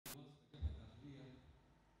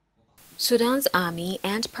Sudan's army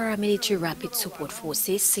and paramilitary rapid support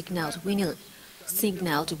forces signaled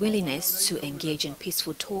willingness to engage in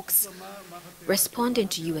peaceful talks, responding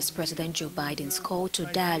to U.S. President Joe Biden's call to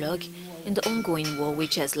dialogue in the ongoing war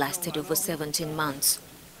which has lasted over 17 months.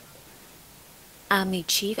 Army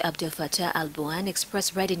Chief Abdel Fattah al-Burhan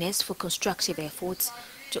expressed readiness for constructive efforts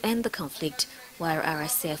to end the conflict, while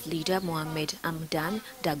RSF leader Mohamed Hamdan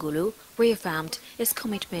Dagalo reaffirmed his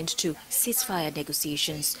commitment to ceasefire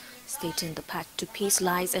negotiations, stating the path to peace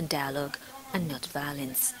lies in dialogue and not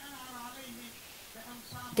violence.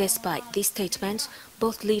 Despite this statement,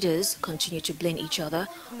 both leaders continue to blame each other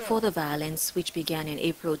for the violence which began in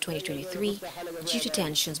April 2023 due to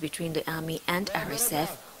tensions between the army and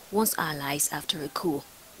RSF, once allies after a coup.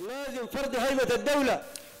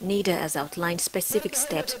 Neither has outlined specific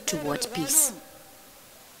steps toward peace.